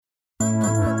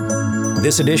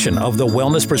This edition of The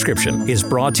Wellness Prescription is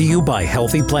brought to you by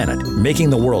Healthy Planet, making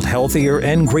the world healthier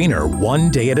and greener one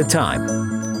day at a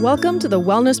time. Welcome to The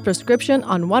Wellness Prescription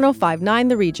on 105.9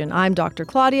 The Region. I'm Dr.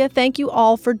 Claudia. Thank you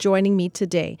all for joining me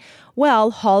today. Well,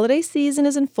 holiday season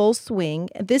is in full swing.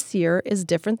 This year is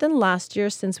different than last year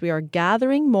since we are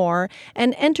gathering more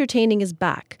and entertaining is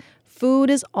back.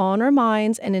 Food is on our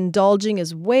minds and indulging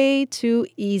is way too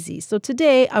easy. So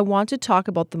today I want to talk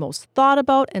about the most thought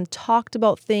about and talked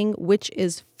about thing, which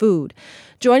is food.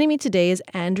 Joining me today is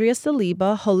Andrea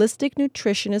Saliba, holistic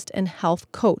nutritionist and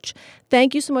health coach.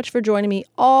 Thank you so much for joining me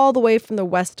all the way from the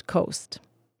West Coast.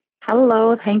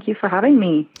 Hello, thank you for having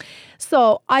me.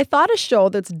 So I thought a show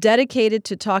that's dedicated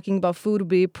to talking about food would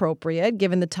be appropriate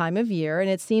given the time of year. And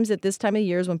it seems that this time of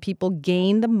year is when people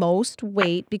gain the most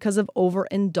weight because of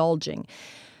overindulging.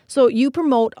 So you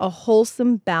promote a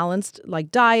wholesome, balanced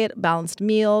diet, balanced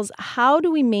meals. How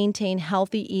do we maintain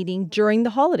healthy eating during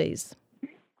the holidays?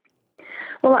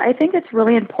 Well, I think it's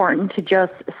really important to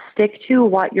just stick to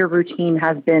what your routine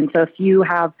has been. So if you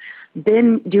have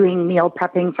been doing meal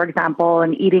prepping, for example,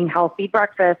 and eating healthy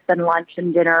breakfast and lunch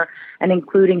and dinner and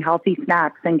including healthy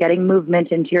snacks and getting movement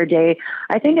into your day,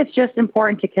 I think it's just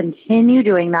important to continue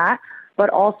doing that, but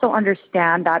also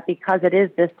understand that because it is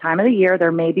this time of the year,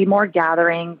 there may be more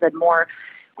gatherings and more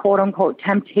quote unquote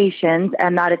temptations,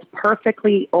 and that it's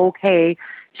perfectly okay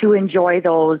to enjoy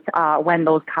those when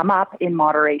those come up in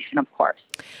moderation, of course.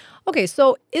 Okay,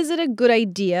 so is it a good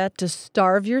idea to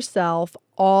starve yourself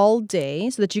all day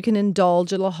so that you can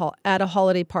indulge at a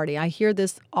holiday party? I hear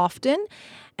this often,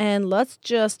 and let's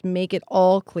just make it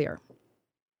all clear.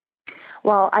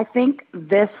 Well, I think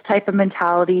this type of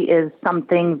mentality is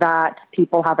something that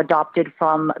people have adopted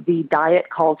from the diet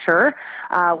culture,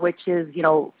 which is,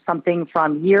 something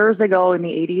from years ago in the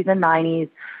 80s and 90s.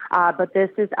 But this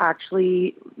is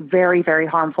actually very, very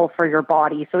harmful for your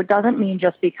body. So it doesn't mean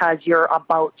just because you're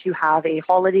about to have a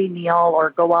holiday meal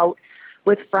or go out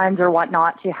with friends or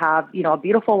whatnot to have, a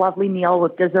beautiful, lovely meal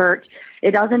with dessert.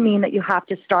 It doesn't mean that you have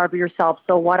to starve yourself.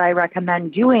 So what I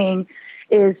recommend doing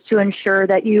is to ensure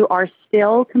that you are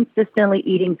still consistently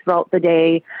eating throughout the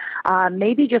day,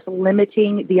 maybe just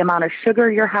limiting the amount of sugar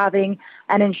you're having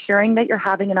and ensuring that you're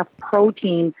having enough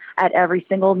protein at every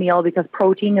single meal, because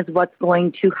protein is what's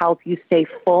going to help you stay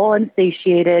full and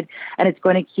satiated, and it's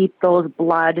going to keep those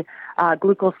blood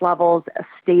glucose levels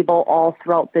stable all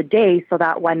throughout the day so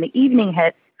that when the evening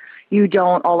hits, you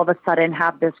don't all of a sudden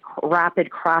have this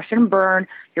rapid crash and burn.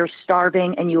 You're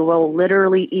starving and you will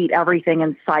literally eat everything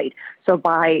in sight. So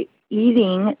by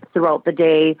eating throughout the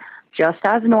day, just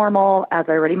as normal, as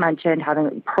I already mentioned,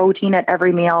 having protein at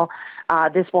every meal,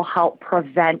 this will help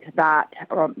prevent that,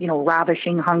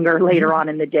 ravishing hunger later on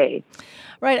in the day.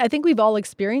 Right. I think we've all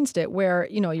experienced it where,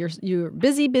 you're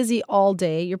busy all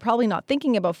day. You're probably not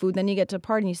thinking about food. Then you get to a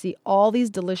party and you see all these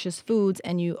delicious foods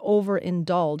and you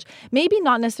overindulge. Maybe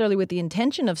not necessarily with the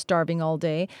intention of starving all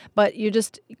day, but you're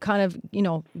just kind of,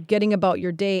 getting about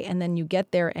your day, and then you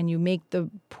get there and you make the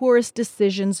poorest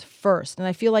decisions first. And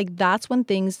I feel like that's when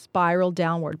things spiral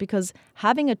downward, because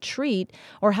having a treat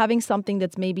or having something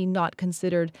that's maybe not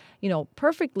considered,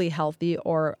 perfectly healthy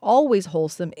or always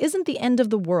wholesome isn't the end of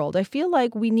the world. I feel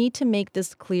like we need to make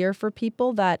this clear for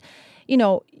people that,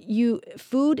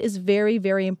 food is very,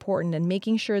 very important, and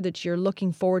making sure that you're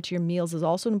looking forward to your meals is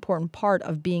also an important part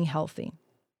of being healthy.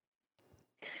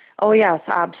 Oh, yes,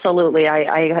 absolutely.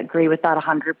 I agree with that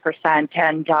 100%.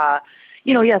 And,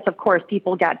 yes, of course,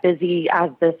 people get busy as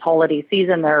this holiday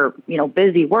season. They're,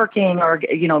 busy working or,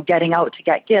 getting out to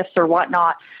get gifts or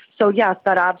whatnot. So, yes,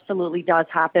 that absolutely does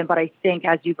happen. But I think,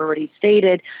 as you've already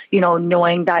stated,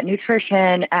 knowing that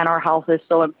nutrition and our health is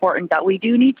so important, that we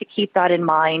do need to keep that in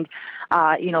mind,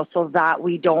 so that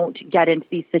we don't get into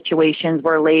these situations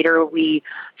where later we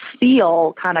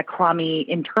feel kind of crummy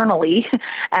internally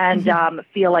and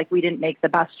feel like we didn't make the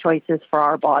best choices for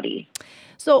our body.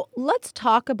 So let's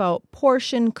talk about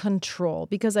portion control,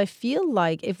 because I feel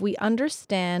like if we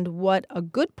understand what a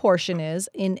good portion is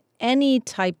in any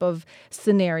type of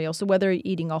scenario, so whether you're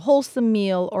eating a wholesome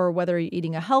meal or whether you're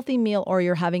eating a healthy meal or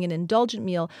you're having an indulgent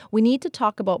meal, we need to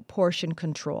talk about portion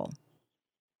control.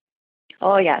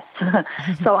 Oh, yes.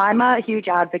 So I'm a huge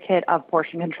advocate of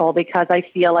portion control because I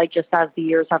feel like just as the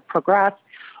years have progressed,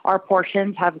 our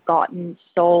portions have gotten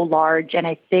so large, and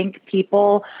I think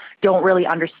people don't really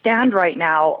understand right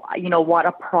now, what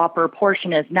a proper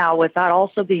portion is. Now, with that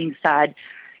also being said,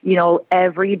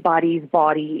 everybody's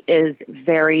body is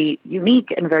very unique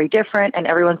and very different, and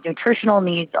everyone's nutritional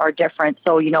needs are different.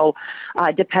 So,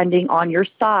 depending on your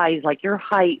size, like your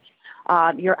height,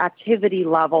 your activity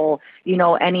level,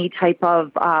 any type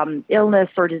of illness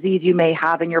or disease you may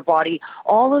have in your body.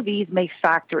 All of these may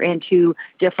factor into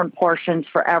different portions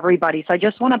for everybody. So I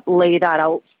just want to lay that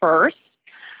out first.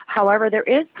 However, there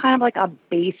is kind of like a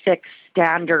basic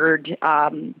standard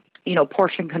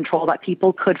portion control that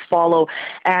people could follow.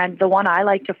 And the one I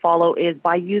like to follow is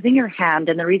by using your hand.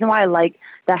 And the reason why I like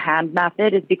the hand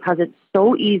method is because it's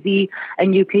so easy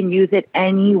and you can use it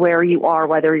anywhere you are,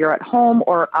 whether you're at home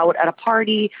or out at a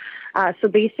party. So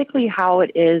basically how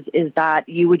it is that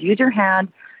you would use your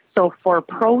hand. So for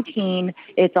protein,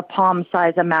 it's a palm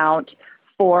size amount.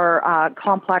 For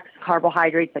complex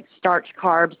carbohydrates like starch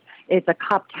carbs, it's a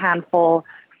cupped handful.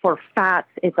 For fats,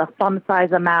 it's a thumb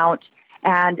size amount.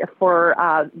 And for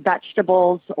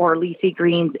vegetables or leafy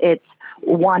greens, it's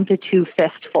 1 to 2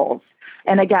 fistfuls.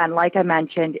 And again, like I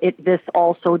mentioned, this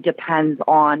also depends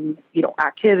on,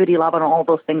 activity level and all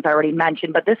those things I already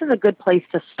mentioned. But this is a good place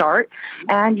to start.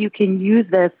 And you can use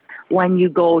this when you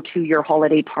go to your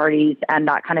holiday parties and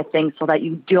that kind of thing so that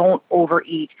you don't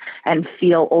overeat and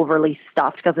feel overly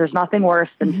stuffed, because there's nothing worse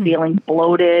than feeling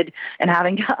bloated and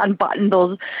having to unbutton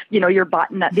those, your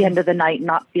button at the end of the night and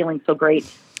not feeling so great.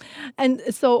 And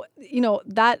so,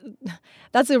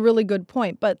 that's a really good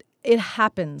point, but it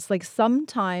happens. Like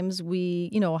sometimes we,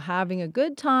 having a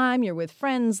good time, you're with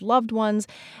friends, loved ones,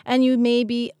 and you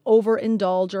maybe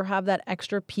overindulge or have that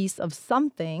extra piece of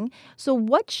something. So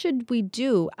what should we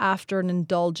do after an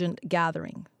indulgent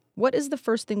gathering? What is the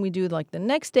first thing we do, like the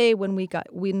next day when we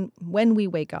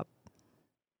wake up?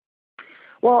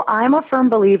 Well, I'm a firm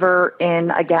believer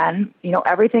in, again,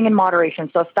 everything in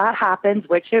moderation. So if that happens,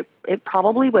 which it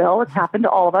probably will, it's happened to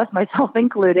all of us, myself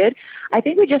included, I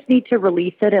think we just need to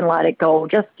release it and let it go.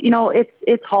 Just,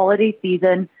 it's holiday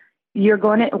season. You're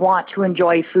going to want to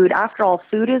enjoy food. After all,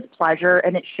 food is pleasure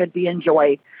and it should be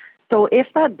enjoyed. So if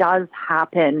that does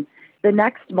happen, the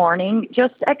next morning,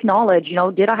 just acknowledge,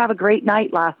 did I have a great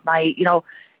night last night?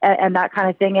 And that kind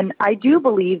of thing. And I do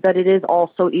believe that it is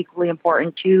also equally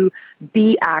important to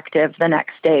be active the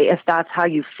next day if that's how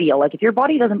you feel. Like if your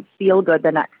body doesn't feel good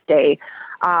the next day,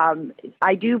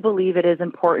 I do believe it is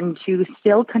important to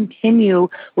still continue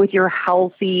with your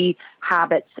healthy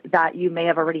habits that you may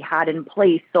have already had in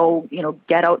place. So,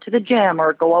 get out to the gym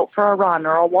or go out for a run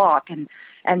or a walk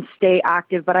and stay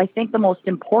active. But I think the most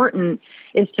important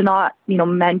is to not,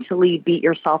 mentally beat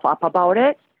yourself up about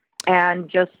it and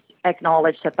just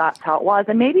acknowledge that that's how it was,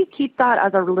 and maybe keep that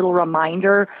as a little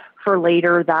reminder for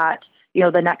later that,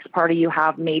 the next party you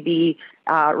have, maybe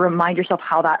remind yourself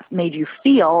how that made you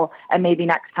feel, and maybe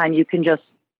next time you can just,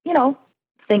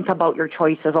 think about your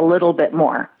choices a little bit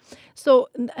more. So,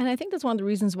 and I think that's one of the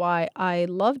reasons why I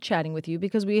love chatting with you,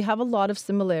 because we have a lot of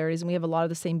similarities and we have a lot of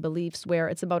the same beliefs where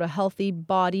it's about a healthy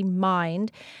body,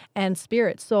 mind, and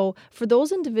spirit. So for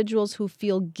those individuals who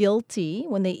feel guilty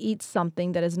when they eat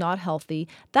something that is not healthy,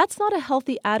 that's not a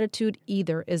healthy attitude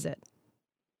either, is it?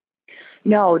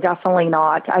 No, definitely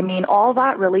not. I mean, all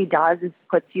that really does is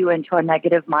puts you into a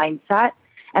negative mindset.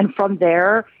 And from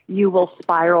there, you will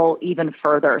spiral even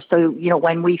further. So,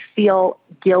 when we feel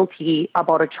guilty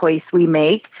about a choice we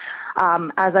make,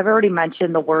 as I've already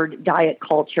mentioned, the word diet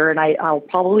culture, and I'll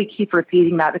probably keep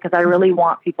repeating that because I really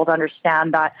want people to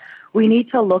understand that we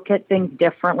need to look at things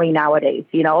differently nowadays,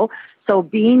 So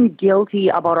being guilty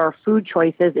about our food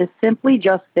choices is simply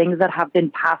just things that have been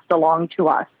passed along to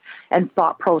us and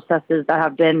thought processes that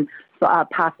have been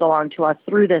passed along to us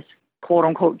through this quote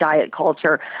unquote diet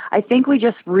culture. I think we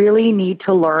just really need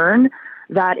to learn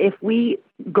that if we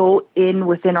go in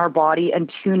within our body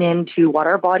and tune into what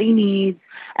our body needs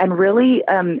and really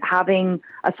having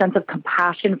a sense of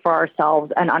compassion for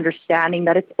ourselves and understanding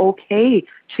that it's okay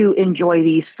to enjoy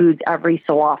these foods every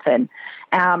so often,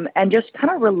 and just kind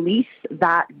of release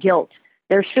that guilt.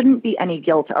 There shouldn't be any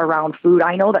guilt around food.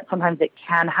 I know that sometimes it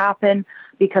can happen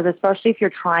because especially if you're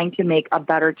trying to make a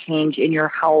better change in your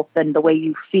health and the way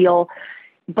you feel,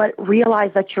 but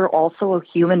realize that you're also a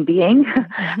human being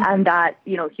and that,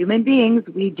 human beings,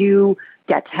 we do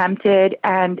get tempted.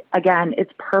 And again,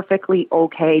 it's perfectly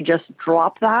okay. Just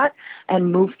drop that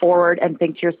and move forward and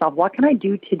think to yourself, what can I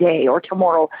do today or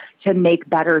tomorrow to make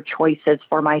better choices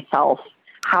for myself?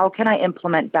 How can I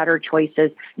implement better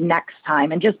choices next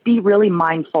time? And just be really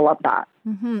mindful of that.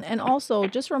 And also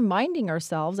just reminding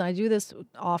ourselves, and I do this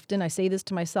often, I say this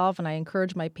to myself and I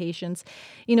encourage my patients,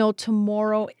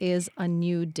 tomorrow is a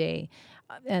new day.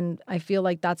 And I feel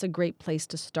like that's a great place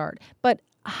to start. But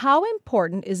how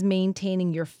important is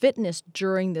maintaining your fitness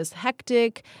during this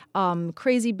hectic,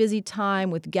 crazy busy time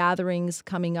with gatherings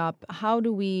coming up? How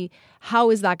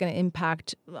is that going to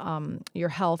impact your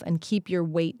health and keep your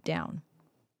weight down?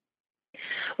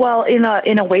 Well, in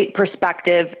a weight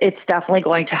perspective, it's definitely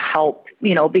going to help,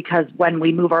 because when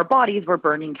we move our bodies, we're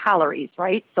burning calories,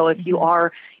 right? So if you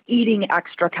are eating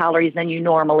extra calories than you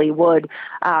normally would,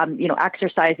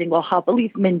 exercising will help at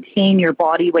least maintain your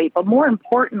body weight. But more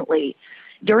importantly,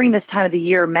 during this time of the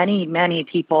year, many, many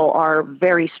people are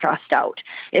very stressed out.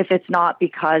 If it's not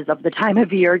because of the time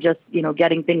of year, just,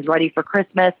 getting things ready for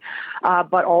Christmas,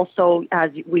 but also,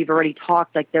 as we've already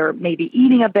talked, like they're maybe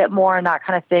eating a bit more and that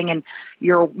kind of thing, and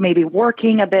you're maybe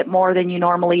working a bit more than you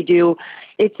normally do.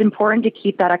 It's important to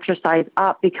keep that exercise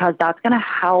up because that's going to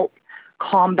help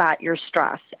combat your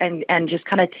stress and just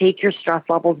kind of take your stress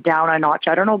levels down a notch.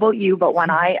 I don't know about you, but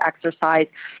when I exercise,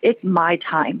 it's my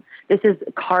time. This is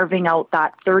carving out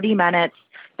that 30 minutes,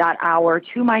 that hour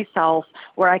to myself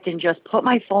where I can just put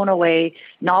my phone away,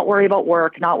 not worry about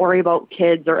work, not worry about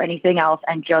kids or anything else,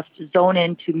 and just zone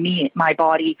into me, my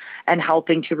body, and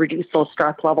helping to reduce those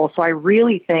stress levels. So I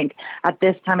really think at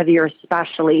this time of the year,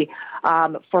 especially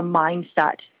for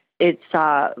mindset, it's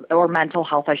or mental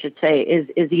health, I should say,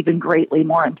 is even greatly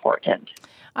more important.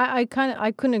 I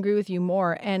couldn't agree with you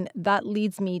more, and that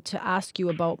leads me to ask you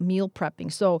about meal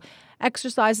prepping. So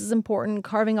exercise is important,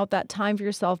 carving out that time for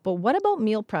yourself, but what about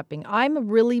meal prepping? I'm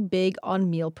really big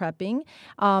on meal prepping,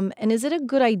 and is it a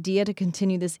good idea to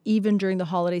continue this even during the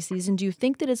holiday season? Do you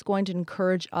think that it's going to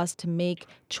encourage us to make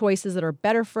choices that are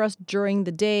better for us during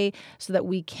the day so that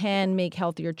we can make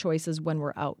healthier choices when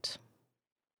we're out?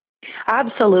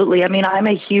 Absolutely. I mean, I'm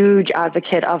a huge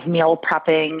advocate of meal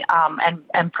prepping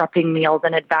and prepping meals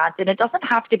in advance. And it doesn't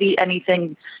have to be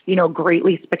anything,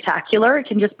 greatly spectacular. It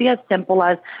can just be as simple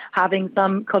as having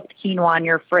some cooked quinoa in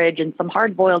your fridge and some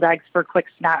hard-boiled eggs for quick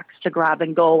snacks to grab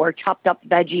and go, or chopped up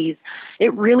veggies.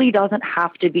 It really doesn't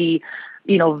have to be,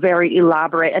 very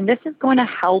elaborate. And this is going to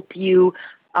help you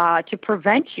to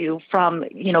prevent you from,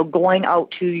 going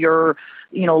out to your,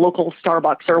 local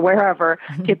Starbucks or wherever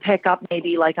to pick up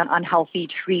maybe like an unhealthy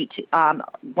treat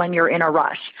when you're in a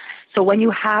rush. So when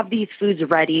you have these foods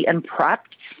ready and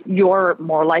prepped, you're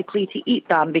more likely to eat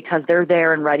them because they're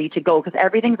there and ready to go, because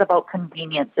everything's about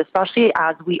convenience, especially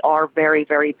as we are very,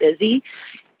 very busy.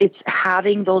 It's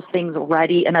having those things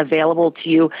ready and available to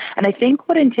you. And I think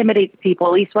what intimidates people,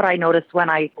 at least what I notice when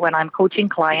I'm coaching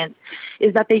clients,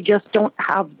 is that they just don't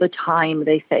have the time,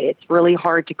 they say. It's really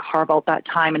hard to carve out that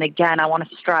time. And again, I want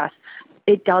to stress,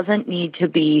 it doesn't need to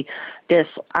be this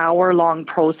hour-long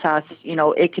process.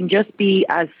 It can just be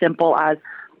as simple as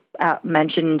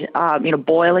mentioned,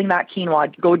 boiling that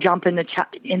quinoa, go jump in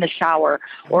the shower,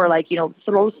 or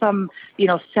throw some,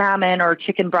 salmon or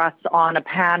chicken breasts on a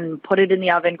pan, put it in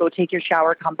the oven, go take your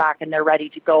shower, come back, and they're ready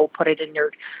to go. Put it in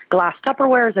your glass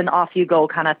Tupperwares and off you go,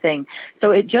 kind of thing.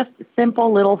 So it just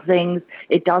simple little things.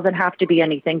 It doesn't have to be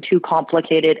anything too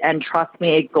complicated. And trust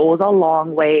me, it goes a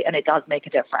long way and it does make a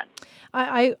difference.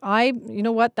 You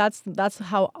know what? That's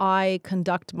how I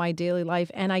conduct my daily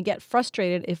life, and I get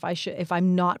frustrated if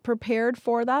I'm not prepared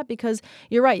for that, because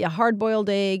you're right. A hard-boiled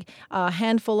egg, a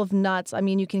handful of nuts. I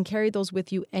mean, you can carry those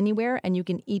with you anywhere, and you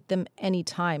can eat them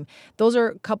anytime. Those are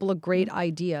a couple of great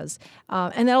ideas,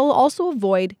 and that'll also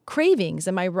avoid cravings.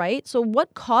 Am I right? So,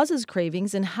 what causes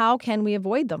cravings, and how can we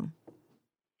avoid them?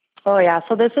 Oh, yeah.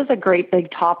 So this is a great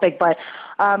big topic, but,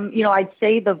 I'd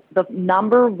say the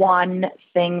number one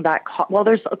thing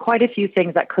there's quite a few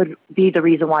things that could be the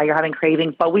reason why you're having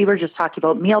cravings, but we were just talking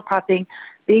about meal prepping,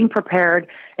 being prepared,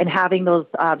 and having those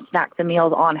snacks and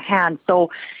meals on hand. So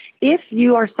if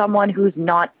you are someone who's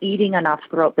not eating enough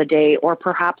throughout the day, or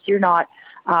perhaps you're not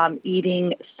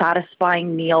eating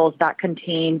satisfying meals that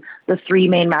contain the three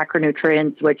main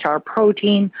macronutrients, which are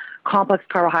protein, complex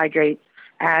carbohydrates,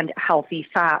 and healthy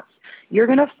fats, you're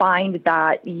going to find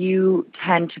that you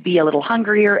tend to be a little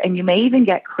hungrier, and you may even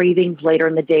get cravings later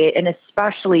in the day, and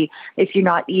especially if you're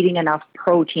not eating enough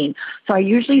protein. So I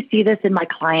usually see this in my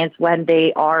clients when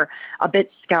they are a bit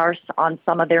scarce on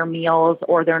some of their meals,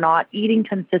 or they're not eating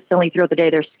consistently throughout the day.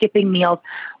 They're skipping meals.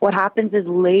 What happens is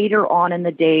later on in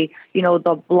the day, the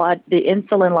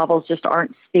insulin levels just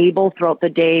aren't stable throughout the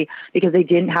day because they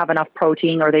didn't have enough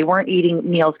protein, or they weren't eating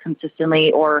meals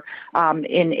consistently, or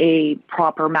in a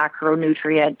proper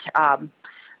macronutrient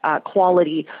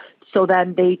quality. So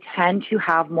then they tend to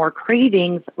have more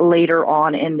cravings later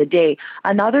on in the day.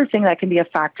 Another thing that can be a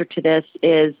factor to this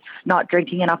is not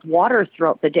drinking enough water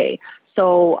throughout the day.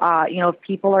 So, if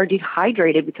people are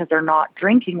dehydrated because they're not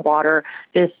drinking water,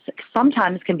 this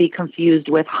sometimes can be confused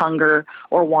with hunger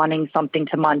or wanting something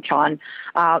to munch on.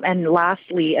 And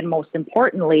lastly, and most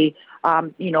importantly,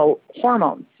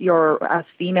 hormones. As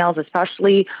females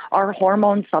especially, our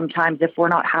hormones sometimes, if we're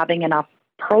not having enough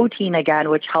protein again,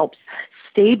 which helps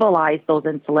stabilize those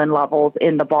insulin levels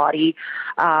in the body,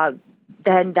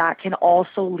 then that can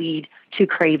also lead to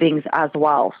cravings as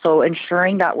well. So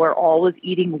ensuring that we're always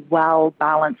eating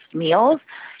well-balanced meals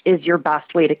is your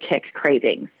best way to kick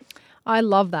cravings. I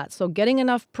love that. So getting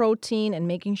enough protein and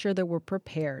making sure that we're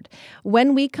prepared.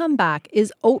 When we come back,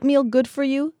 is oatmeal good for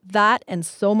you? That and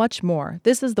so much more.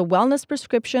 This is the Wellness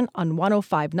Prescription on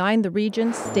 105.9 The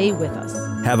Region. Stay with us.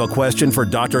 Have a question for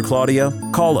Dr. Claudia?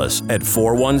 Call us at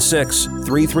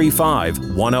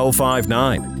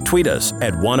 416-335-1059. Tweet us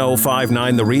at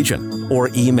 1059 The Region or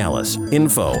email us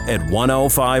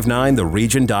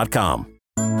info@1059theregion.com.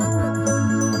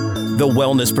 The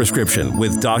Wellness Prescription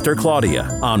with Dr. Claudia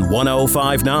on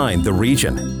 105.9 The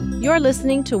Region. You're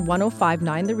listening to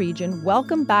 105.9 The Region.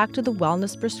 Welcome back to the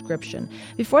Wellness Prescription.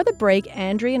 Before the break,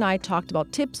 Andrea and I talked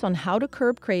about tips on how to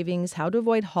curb cravings, how to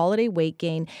avoid holiday weight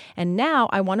gain, and now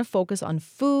I want to focus on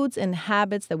foods and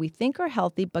habits that we think are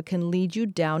healthy but can lead you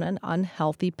down an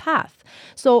unhealthy path.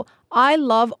 So I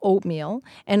love oatmeal,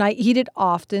 and I eat it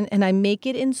often, and I make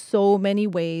it in so many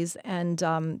ways. And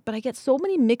but I get so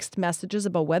many mixed messages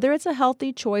about whether it's a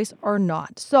healthy choice or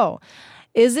not. So,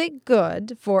 is it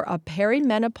good for a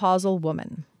perimenopausal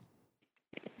woman?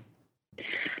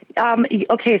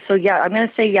 Okay, so yeah, I'm going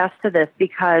to say yes to this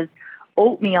because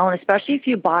oatmeal, and especially if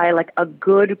you buy like a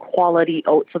good quality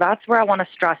oat, so that's where I want to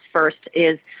stress first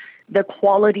is the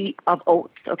quality of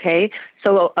oats, okay?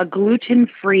 So a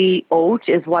gluten-free oat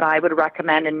is what I would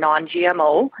recommend, and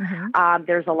non-GMO. Mm-hmm.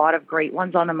 There's a lot of great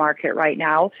ones on the market right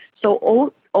now.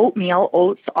 So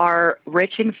oats are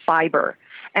rich in fiber.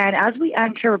 And as we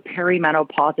enter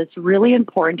perimenopause, it's really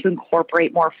important to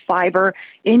incorporate more fiber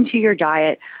into your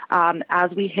diet.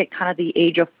 As we hit kind of the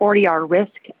age of 40, our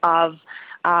risk of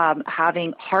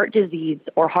having heart disease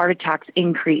or heart attacks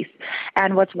increase.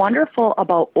 And what's wonderful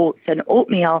about oats and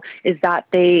oatmeal is that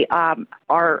they are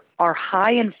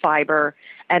high in fiber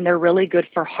and they're really good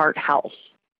for heart health.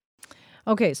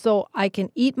 Okay, so I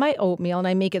can eat my oatmeal, and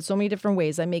I make it so many different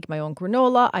ways. I make my own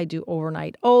granola, I do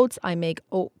overnight oats, I make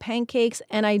oat pancakes,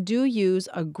 and I do use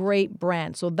a great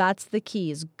brand. So that's the key,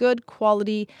 is good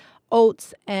quality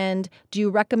oats. And do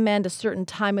you recommend a certain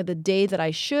time of the day that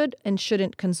I should and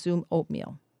shouldn't consume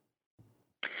oatmeal?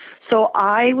 So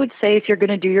I would say if you're going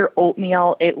to do your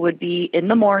oatmeal, it would be in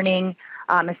the morning,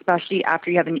 especially after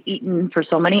you haven't eaten for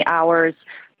so many hours.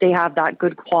 They have that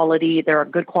good quality. They're a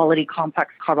good quality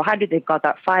complex carbohydrate. They've got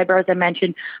that fiber, as I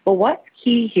mentioned. But what's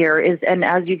key here is, and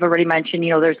as you've already mentioned,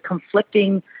 there's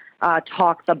conflicting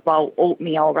talks about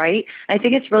oatmeal, right? I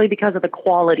think it's really because of the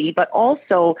quality, but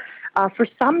also for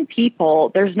some people,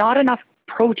 there's not enough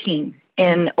protein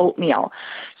in oatmeal.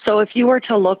 So if you were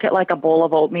to look at like a bowl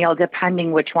of oatmeal,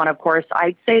 depending which one, of course,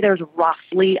 I'd say there's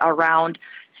roughly around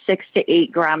 6 to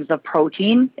 8 grams of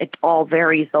protein. It all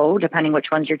varies, though, depending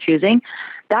which ones you're choosing.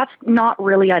 That's not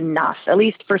really enough, at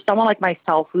least for someone like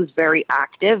myself who's very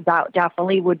active. That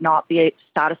definitely would not be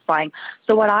satisfying.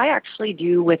 So what I actually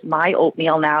do with my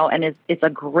oatmeal now, and it's a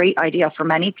great idea for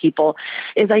many people,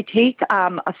 is I take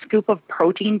a scoop of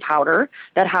protein powder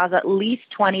that has at least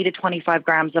 20 to 25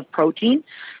 grams of protein,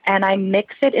 and I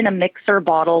mix it in a mixer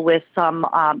bottle with some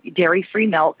dairy-free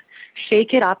milk,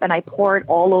 shake it up, and I pour it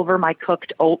all over my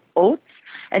cooked oats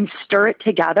and stir it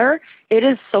together. It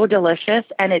is so delicious,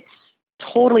 and it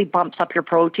totally bumps up your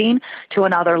protein to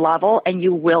another level, and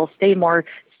you will stay more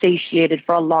satiated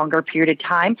for a longer period of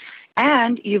time.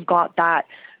 And you've got that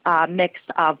mix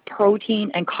of protein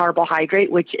and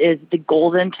carbohydrate, which is the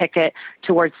golden ticket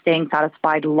towards staying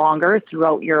satisfied longer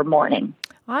throughout your morning.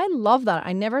 I love that.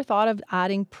 I never thought of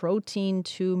adding protein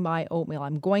to my oatmeal.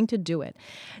 I'm going to do it.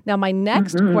 Now, my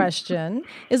next question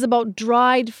is about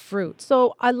dried fruit.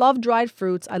 So I love dried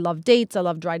fruits. I love dates. I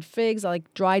love dried figs. I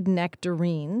like dried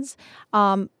nectarines.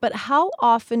 But how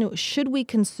often should we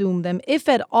consume them, if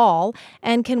at all?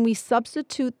 And can we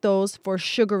substitute those for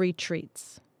sugary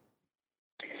treats?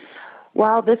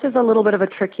 Well, this is a little bit of a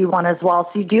tricky one as well.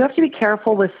 So you do have to be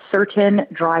careful with certain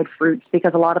dried fruits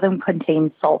because a lot of them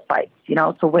contain sulfites,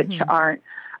 so which aren't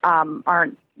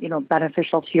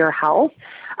beneficial to your health.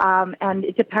 And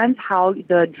it depends how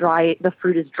the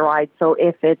fruit is dried. So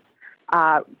if it's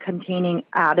containing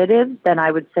additives, then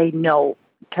I would say no,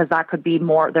 because there could be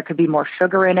more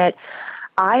sugar in it.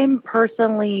 I'm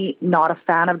personally not a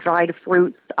fan of dried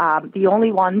fruits. The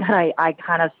only one that I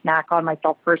kind of snack on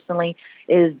myself personally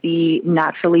is the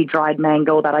naturally dried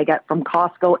mango that I get from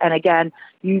Costco. And again,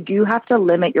 you do have to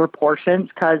limit your portions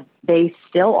because they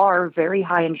still are very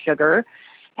high in sugar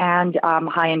and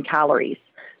high in calories.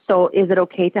 So is it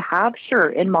okay to have? Sure,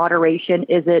 in moderation.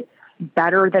 Is it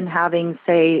better than having,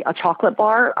 say, a chocolate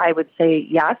bar? I would say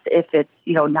yes, if it's,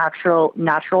 natural.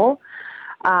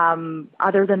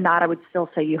 Other than that, I would still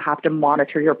say you have to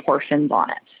monitor your portions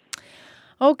on it.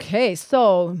 Okay,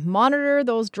 so monitor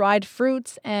those dried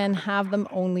fruits and have them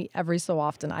only every so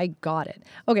often. I got it.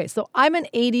 Okay, so I'm an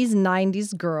 80s,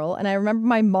 90s girl, and I remember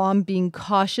my mom being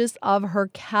cautious of her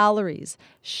calories.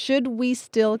 Should we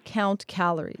still count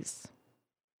calories?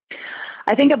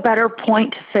 I think a better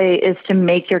point to say is to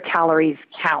make your calories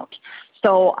count.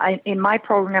 So in my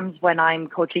programs, when I'm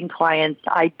coaching clients,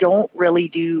 I don't really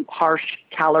do harsh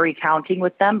calorie counting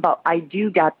with them, but I do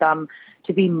get them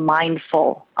to be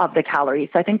mindful of the calories.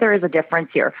 So I think there is a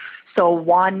difference here. So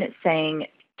one, saying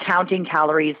counting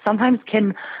calories sometimes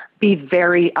can be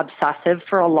very obsessive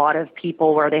for a lot of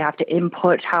people, where they have to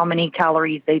input how many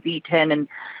calories they've eaten.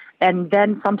 And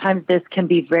then sometimes this can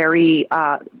be very,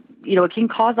 it can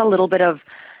cause a little bit of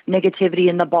negativity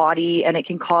in the body, and it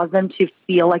can cause them to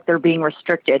feel like they're being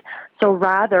restricted. So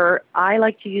rather, I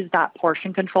like to use that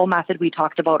portion control method we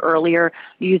talked about earlier,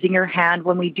 using your hand.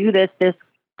 When we do this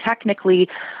technically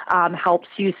helps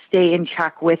you stay in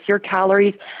check with your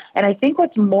calories. And I think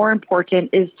what's more important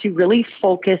is to really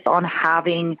focus on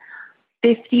having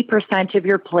 50% of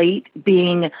your plate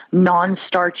being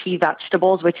non-starchy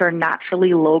vegetables, which are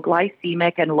naturally low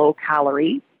glycemic and low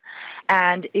calorie,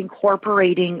 and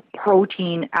incorporating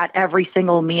protein at every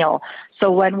single meal. So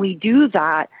when we do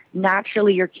that,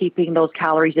 naturally you're keeping those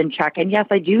calories in check. And yes,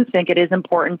 I do think it is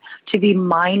important to be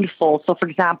mindful. So for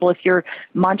example, if you're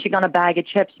munching on a bag of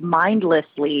chips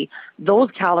mindlessly,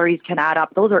 those calories can add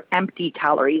up. Those are empty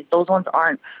calories. Those ones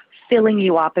aren't filling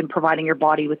you up and providing your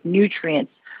body with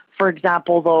nutrients. For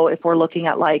example, though, if we're looking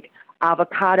at like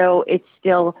avocado, it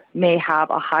still may have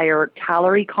a higher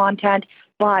calorie content,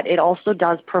 but it also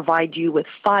does provide you with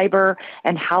fiber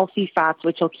and healthy fats,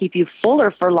 which will keep you fuller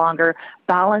for longer,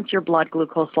 balance your blood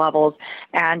glucose levels,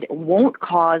 and won't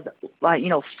cause,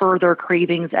 further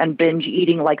cravings and binge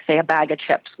eating like, say, a bag of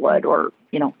chips would, or,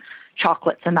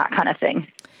 chocolates and that kind of thing.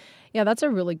 Yeah, that's a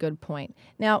really good point.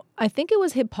 Now, I think it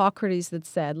was Hippocrates that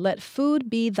said, let food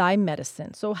be thy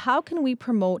medicine. So how can we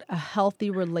promote a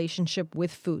healthy relationship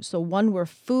with food? So one where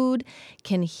food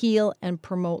can heal and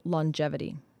promote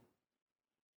longevity.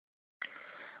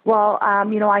 Well,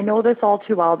 I know this all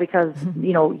too well because,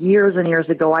 years and years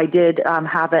ago, I did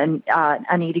have an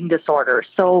eating disorder.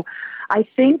 So I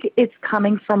think it's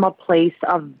coming from a place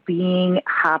of being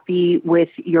happy with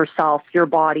yourself, your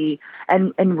body,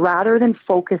 and rather than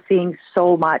focusing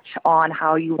so much on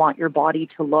how you want your body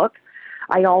to look,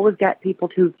 I always get people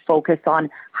to focus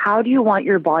on how do you want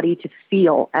your body to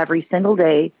feel every single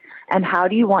day, and how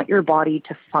do you want your body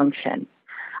to function?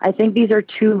 I think these are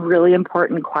two really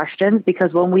important questions,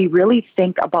 because when we really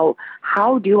think about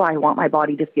how do I want my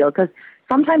body to feel, because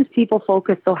sometimes people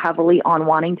focus so heavily on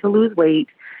wanting to lose weight,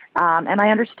 and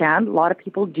I understand a lot of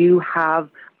people do have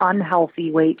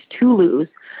unhealthy weight to lose.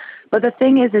 But the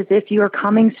thing is if you're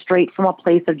coming straight from a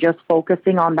place of just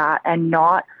focusing on that and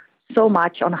not so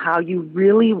much on how you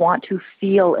really want to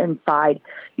feel inside,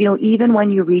 even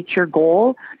when you reach your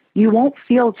goal, you won't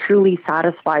feel truly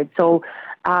satisfied. So,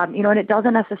 and it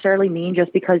doesn't necessarily mean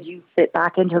just because you fit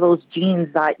back into those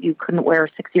jeans that you couldn't wear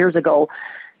 6 years ago,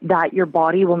 that your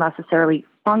body will necessarily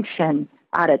function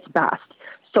at its best.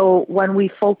 So when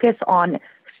we focus on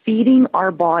feeding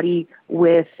our body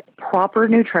with proper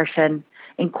nutrition,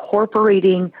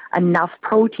 incorporating enough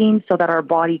protein so that our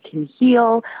body can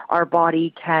heal, our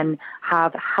body can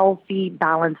have healthy,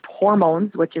 balanced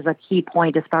hormones, which is a key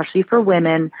point, especially for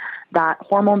women, that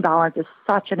hormone balance is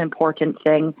such an important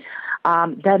thing,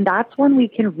 then that's when we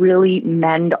can really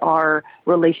mend our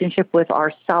relationship with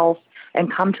ourselves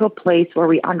and come to a place where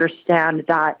we understand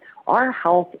that our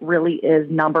health really is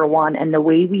number one, and the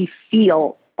way we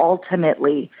feel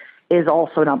ultimately is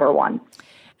also number one.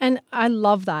 And I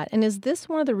love that. And is this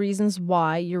one of the reasons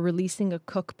why you're releasing a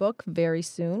cookbook very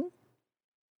soon?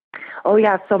 Oh,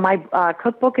 yeah. So my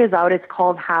cookbook is out. It's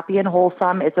called Happy and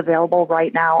Wholesome. It's available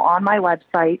right now on my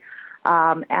website.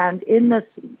 And in this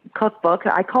cookbook,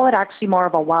 I call it actually more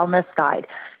of a wellness guide.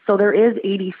 So there is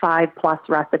 85 plus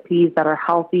recipes that are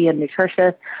healthy and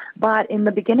nutritious. But in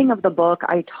the beginning of the book,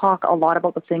 I talk a lot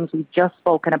about the things we've just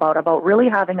spoken about really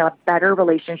having a better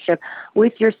relationship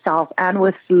with yourself and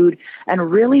with food,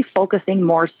 and really focusing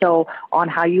more so on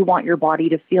how you want your body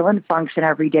to feel and function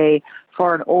every day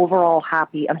for an overall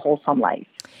happy and wholesome life.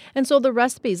 And so the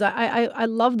recipes, I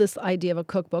love this idea of a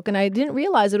cookbook, and I didn't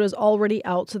realize it was already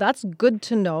out. So that's good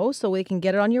to know, so we can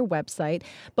get it on your website.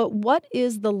 But what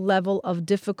is the level of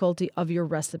difficulty of your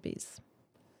recipes?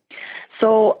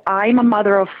 So I'm a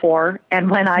mother of four, and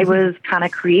when I was kind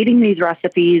of creating these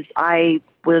recipes, I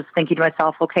was thinking to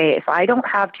myself, okay, if I don't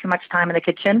have too much time in the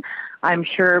kitchen, I'm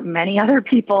sure many other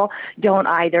people don't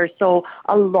either. So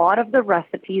a lot of the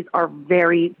recipes are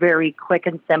very, very quick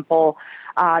and simple,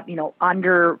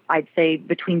 under, I'd say,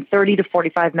 between 30 to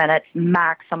 45 minutes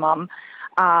maximum.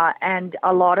 And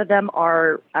a lot of them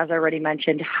are, as I already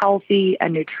mentioned, healthy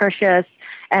and nutritious,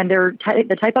 and they're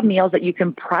the type of meals that you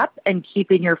can prep and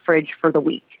keep in your fridge for the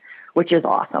week, which is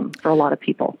awesome for a lot of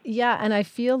people. Yeah, and I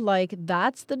feel like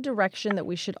that's the direction that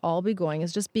we should all be going,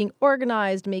 is just being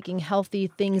organized, making healthy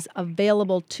things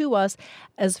available to us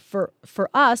as for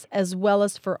us as well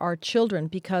as for our children,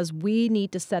 because we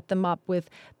need to set them up with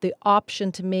the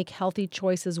option to make healthy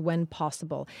choices when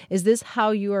possible. Is this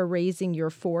how you are raising your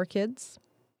 4 kids?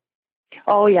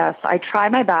 Oh, yes. I try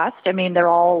my best. I mean, they're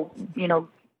all,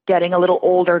 getting a little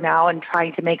older now and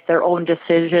trying to make their own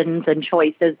decisions and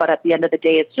choices. But at the end of the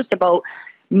day, it's just about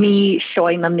me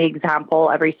showing them the example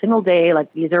every single day.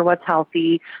 Like, these are what's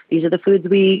healthy. These are the foods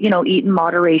we, eat in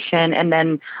moderation, and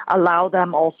then allow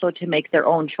them also to make their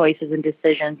own choices and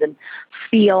decisions and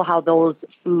feel how those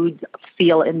foods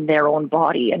feel in their own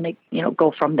body, and they,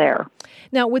 go from there.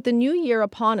 Now, with the new year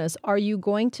upon us, are you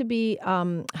going to be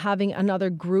having another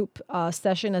group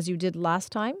session as you did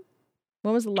last time?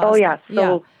 When was the last? Oh, yes.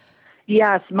 So,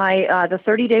 yes, my the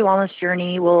 30-day wellness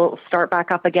journey will start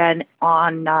back up again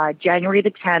on January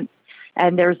the 10th,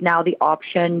 and there's now the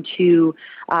option to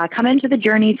come into the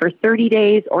journey for 30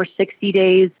 days or 60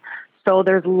 days. So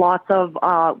there's lots of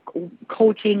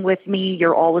coaching with me.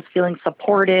 You're always feeling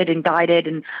supported and guided,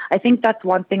 and I think that's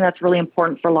one thing that's really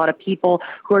important for a lot of people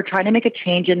who are trying to make a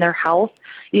change in their health.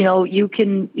 You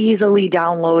can easily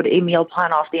download a meal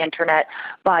plan off the internet,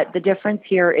 but the difference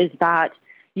here is that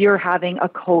you're having a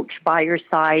coach by your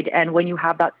side. And when you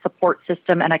have that support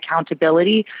system and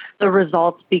accountability, the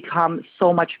results become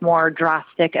so much more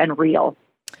drastic and real.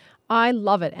 I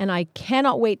love it. And I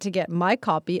cannot wait to get my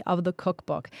copy of the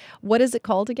cookbook. What is it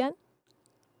called again?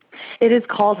 It is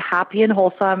called Happy and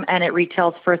Wholesome, and it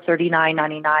retails for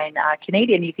 $39.99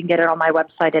 Canadian. You can get it on my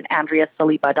website at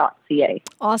andreasaliba.ca.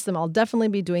 Awesome. I'll definitely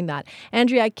be doing that.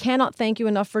 Andrea, I cannot thank you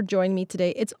enough for joining me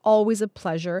today. It's always a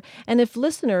pleasure. And if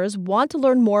listeners want to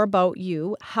learn more about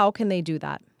you, how can they do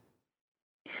that?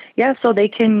 Yeah, so they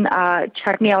can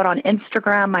check me out on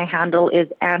Instagram. My handle is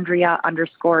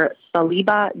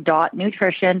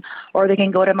Andrea_Saliba.nutrition, or they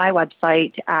can go to my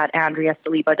website at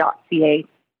andreasaliba.ca.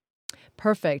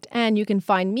 Perfect. And you can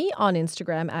find me on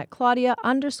Instagram at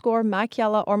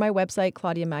Claudia_Macchiella, or my website,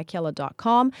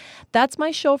 claudiamacchiella.com. That's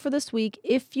my show for this week.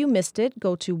 If you missed it,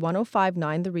 go to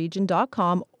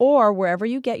 1059theregion.com or wherever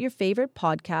you get your favorite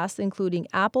podcasts, including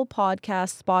Apple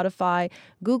Podcasts, Spotify,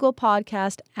 Google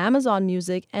Podcast, Amazon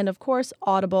Music, and of course,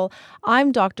 Audible.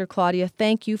 I'm Dr. Claudia.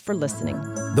 Thank you for listening.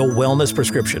 The Wellness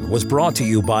Prescription was brought to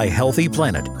you by Healthy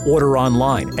Planet. Order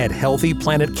online at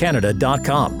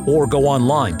healthyplanetcanada.com or go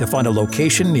online to find a location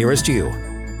nearest you.